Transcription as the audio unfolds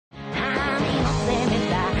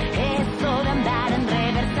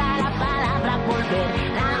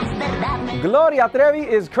Gloria Trevi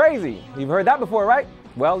is crazy. You've heard that before, right?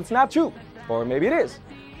 Well, it's not true. Or maybe it is.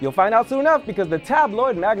 You'll find out soon enough because the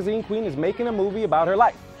tabloid magazine queen is making a movie about her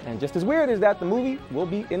life. And just as weird is that the movie will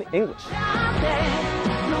be in English.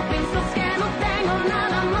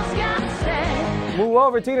 Move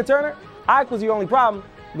over, Tina Turner. Ike was the only problem.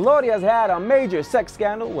 Gloria's had a major sex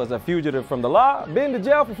scandal, was a fugitive from the law, been to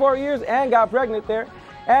jail for 4 years, and got pregnant there.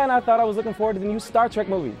 And I thought I was looking forward to the new Star Trek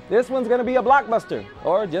movie. This one's gonna be a blockbuster,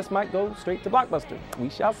 or just might go straight to blockbuster. We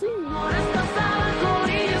shall see.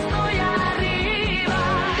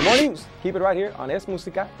 For more news, keep it right here on Es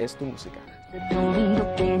Música, Es Tu Música.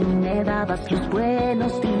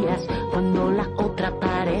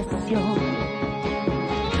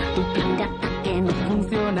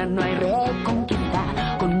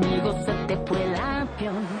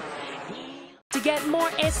 To get more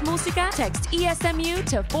Es Música, text ESMU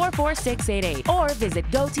to 44688 or visit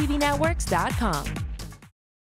GoTVNetworks.com.